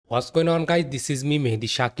What's going on, guys? This is me Mehdi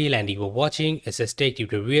Shakil and you are watching SSTec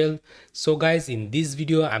tutorial. So guys, in this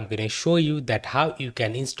video I'm going to show you that how you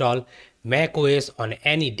can install macOS on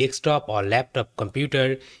any desktop or laptop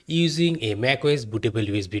computer using a macOS bootable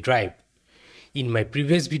USB drive. In my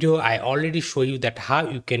previous video I already show you that how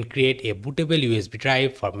you can create a bootable USB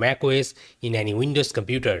drive for macOS in any Windows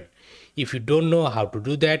computer. If you don't know how to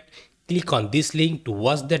do that, click on this link to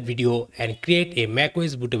watch that video and create a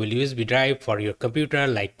macOS bootable USB drive for your computer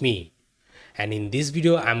like me. And in this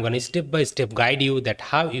video I'm gonna step by step guide you that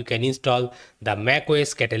how you can install the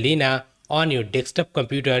macOS Catalina on your desktop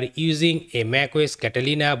computer using a macOS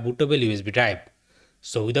Catalina bootable USB drive.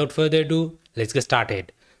 So without further ado, let's get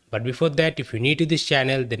started. But before that, if you're new to this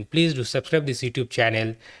channel, then please do subscribe this YouTube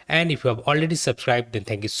channel, and if you have already subscribed, then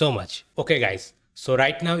thank you so much. Okay guys, so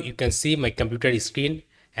right now you can see my computer screen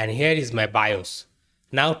and here is my BIOS.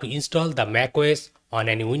 Now to install the macOS on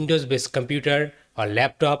any Windows based computer or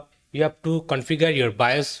laptop, you have to configure your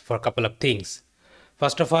BIOS for a couple of things.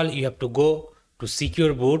 First of all, you have to go to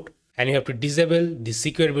secure boot and you have to disable the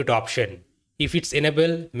secure boot option. If it's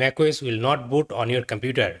enabled, macOS will not boot on your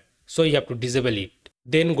computer, so you have to disable it.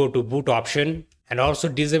 Then go to boot option and also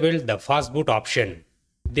disable the fast boot option.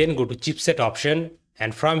 Then go to chipset option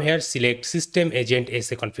and from here select system agent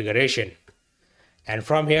SA configuration. And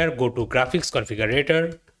from here go to graphics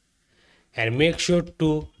configurator and make sure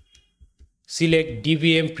to select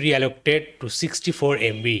DVM pre-allocated to 64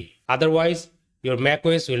 MB. Otherwise your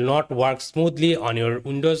macOS will not work smoothly on your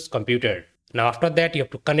Windows computer. Now after that you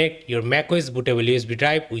have to connect your macOS bootable USB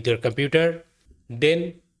drive with your computer.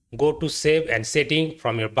 Then go to save and setting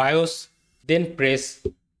from your BIOS. Then press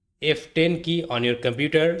F10 key on your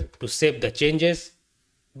computer to save the changes.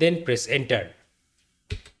 Then press enter.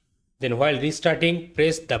 Then while restarting,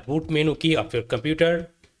 press the boot menu key of your computer.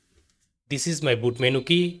 This is my boot menu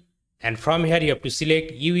key. And from here you have to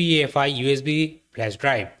select UEFI USB flash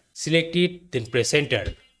drive. Select it, then press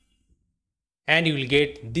enter. And you will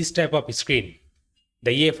get this type of screen.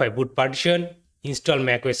 The EFI boot partition, install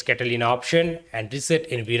macOS Catalina option and reset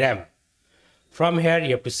NVRAM. From here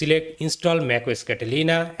you have to select install macOS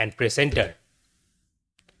Catalina and press enter.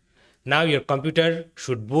 Now your computer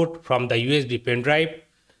should boot from the USB pen drive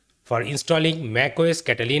for installing macOS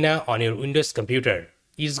Catalina on your Windows computer.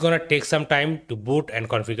 It's gonna take some time to boot and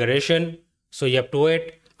configuration, so you have to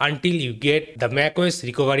wait until you get the macOS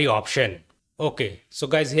recovery option. Okay, so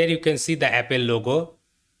guys, here you can see the Apple logo.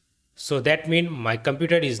 So that means my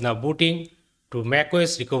computer is now booting to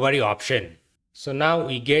macOS recovery option. So now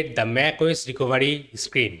we get the macOS recovery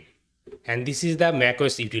screen and this is the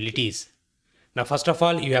macOS utilities. Now first of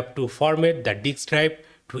all you have to format the disk drive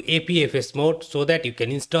to APFS mode so that you can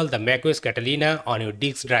install the macOS Catalina on your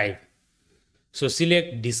disk drive. So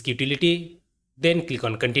select disk utility, then click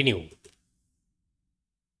on continue.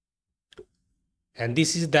 And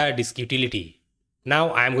this is the disk utility.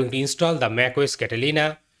 Now I am going to install the macOS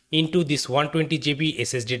Catalina into this 120 GB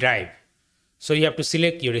SSD drive. So you have to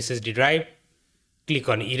select your SSD drive, click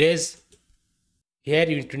on erase. Here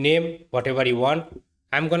you need to name whatever you want.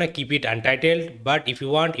 I'm gonna keep it untitled, but if you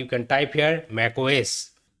want you can type here macOS.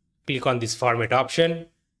 Click on this format option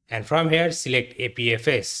and from here select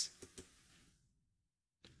APFS.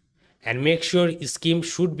 And make sure scheme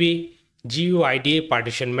should be GUID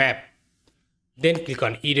partition map. Then click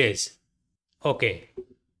on erase. Okay.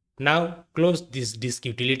 Now close this disk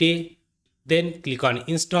utility. Then click on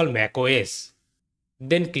install macOS.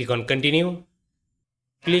 Then click on continue.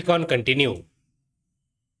 Click on continue.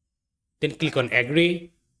 Then click on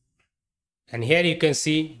agree. And here you can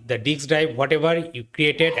see the disk drive whatever you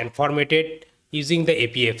created and formatted using the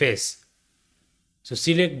APFS. So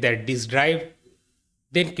select that disk drive.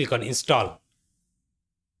 Then click on install.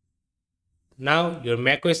 Now your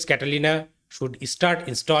macOS Catalina should start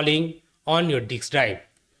installing on your disk drive.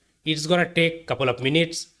 It's gonna take a couple of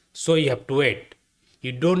minutes, so you have to wait.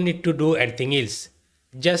 You don't need to do anything else.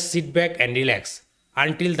 Just sit back and relax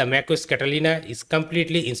until the macOS Catalina is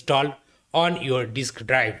completely installed on your disk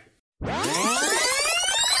drive.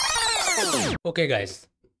 Okay guys,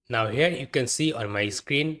 now here you can see on my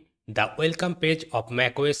screen the welcome page of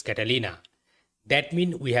macOS Catalina. That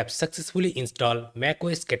means we have successfully installed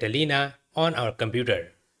macOS Catalina on our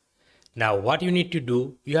computer. Now what you need to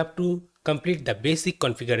do, you have to complete the basic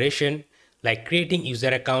configuration like creating user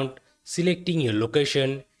account, selecting your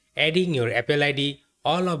location, adding your Apple ID,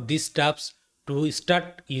 all of these steps to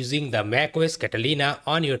start using the macOS Catalina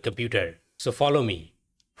on your computer. So follow me.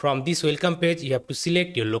 From this welcome page you have to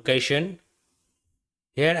select your location.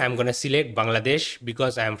 Here I am gonna select Bangladesh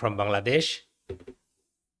because I am from Bangladesh.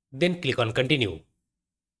 Then click on continue.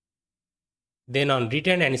 Then on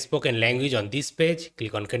written and spoken language on this page,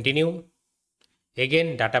 click on continue.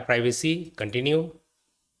 Again, data privacy, continue.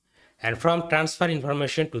 And from transfer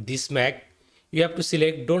information to this Mac, you have to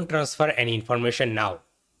select don't transfer any information now.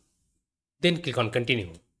 Then click on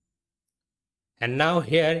continue. And now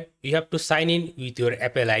here you have to sign in with your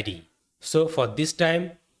Apple ID. So for this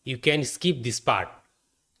time, you can skip this part.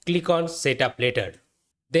 Click on setup later.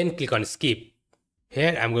 Then click on skip.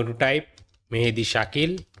 Here I'm going to type Mehdi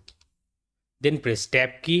Shakil. Then press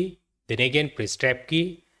tab key. Then again press tab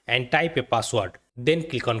key and type a password. Then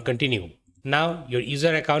click on continue. Now your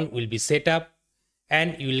user account will be set up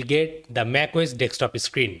and you will get the macOS desktop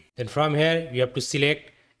screen. Then from here you have to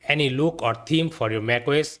select any look or theme for your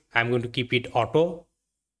macOS. I'm going to keep it auto.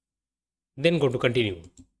 Then go to continue.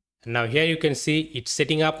 Now here you can see it's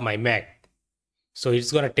setting up my Mac. So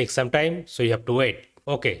it's gonna take some time, so you have to wait.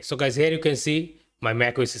 Okay, so guys, here you can see my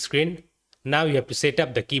macOS screen. Now you have to set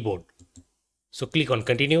up the keyboard. So click on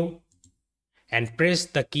continue and press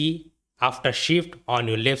the key after shift on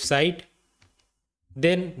your left side,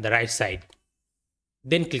 then the right side.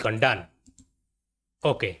 Then click on done.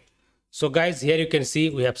 Okay. So guys, here you can see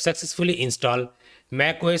we have successfully installed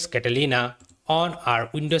macOS Catalina on our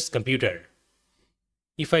Windows computer.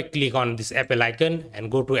 If I click on this Apple icon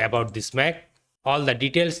and go to about this Mac, all the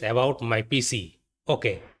details about my PC.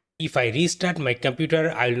 Okay, if I restart my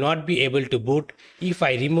computer, I will not be able to boot if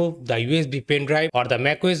I remove the USB pen drive or the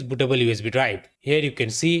macOS bootable USB drive. Here you can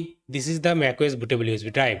see this is the macOS bootable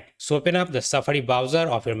USB drive. So open up the Safari browser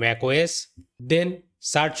of your macOS, then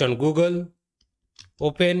search on Google,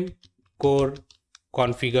 open Core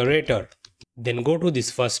Configurator. Then go to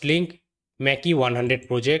this first link, Mackie 100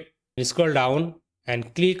 project, scroll down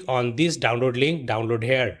and click on this download link, download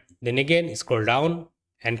here. Then again scroll down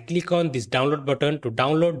and click on this download button to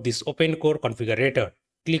download this Open Core Configurator.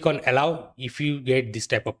 Click on allow if you get this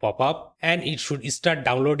type of pop-up and it should start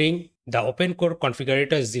downloading the Open Core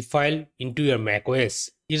Configurator zip file into your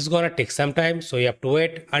macOS. It's gonna take some time, so you have to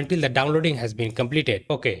wait until the downloading has been completed.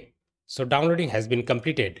 Okay, so downloading has been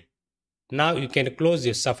completed. Now you can close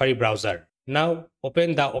your Safari browser. Now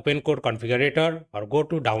open the Open Core Configurator or go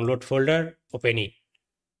to download folder, open it.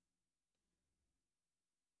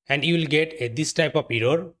 And you will get this type of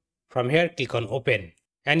error. From here click on open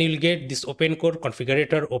and you will get this Open Core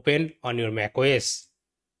Configurator open on your macOS.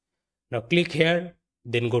 Now click here,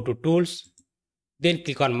 then go to tools, then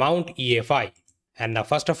click on mount EFI. And now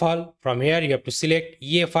first of all, from here you have to select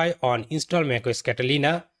EFI on install macOS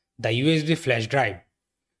Catalina, the USB flash drive.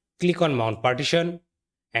 Click on mount partition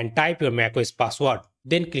and type your macOS password.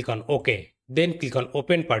 Then click on OK. Then click on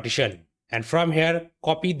open partition. And from here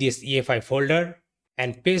copy this EFI folder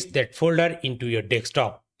and paste that folder into your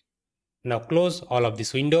desktop. Now close all of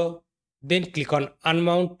this window. Then click on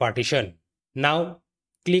unmount partition. Now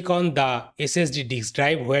click on the SSD disk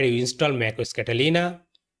drive where you install macOS Catalina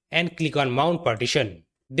and click on mount partition.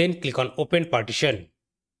 Then click on open partition.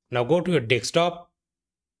 Now go to your desktop,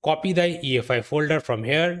 copy the EFI folder from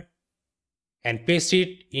here and paste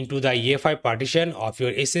it into the EFI partition of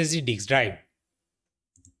your SSD disk drive.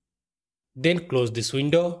 Then close this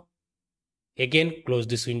window. Again close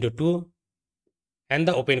this window too and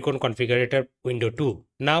the Open Core Configurator window too.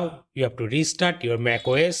 Now you have to restart your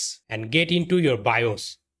macOS and get into your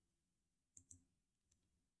BIOS.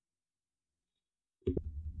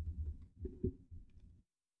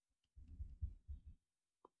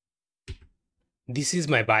 This is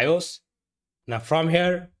my BIOS. Now from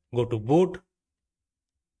here go to boot,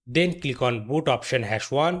 then click on boot option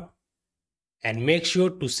 #1 and make sure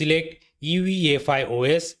to select UEFI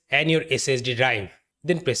OS and your SSD drive.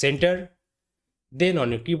 Then press enter. Then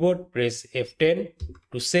on your keyboard press F10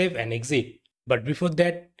 to save and exit. But before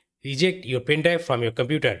that, reject your pen drive from your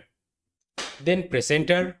computer. Then press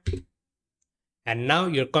enter. And now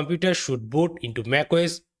your computer should boot into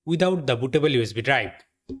macOS without the bootable USB drive.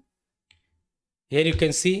 Here you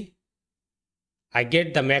can see I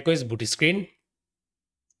get the macOS boot screen.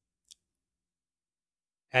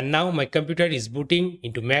 And now my computer is booting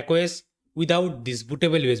into macOS without this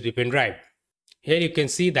bootable USB pen drive. Here you can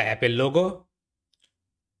see the Apple logo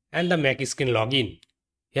and the Mac screen login.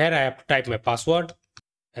 Here I have to type my password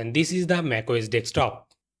and this is the macOS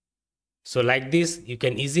desktop. So like this you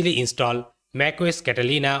can easily install macOS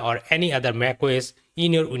Catalina or any other macOS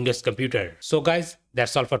in your Windows computer. So guys,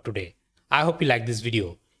 that's all for today. I hope you like this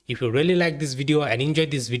video. If you really like this video and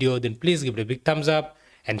enjoyed this video, then please give it a big thumbs up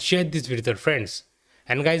and share this video with your friends.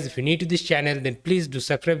 And guys, if you're new to this channel, then please do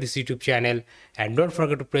subscribe this YouTube channel and don't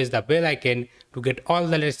forget to press the bell icon to get all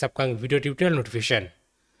the latest upcoming video tutorial notification.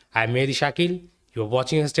 I'm Mehdi Shakil, you're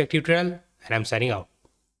watching SSTec tutorial and I'm signing out.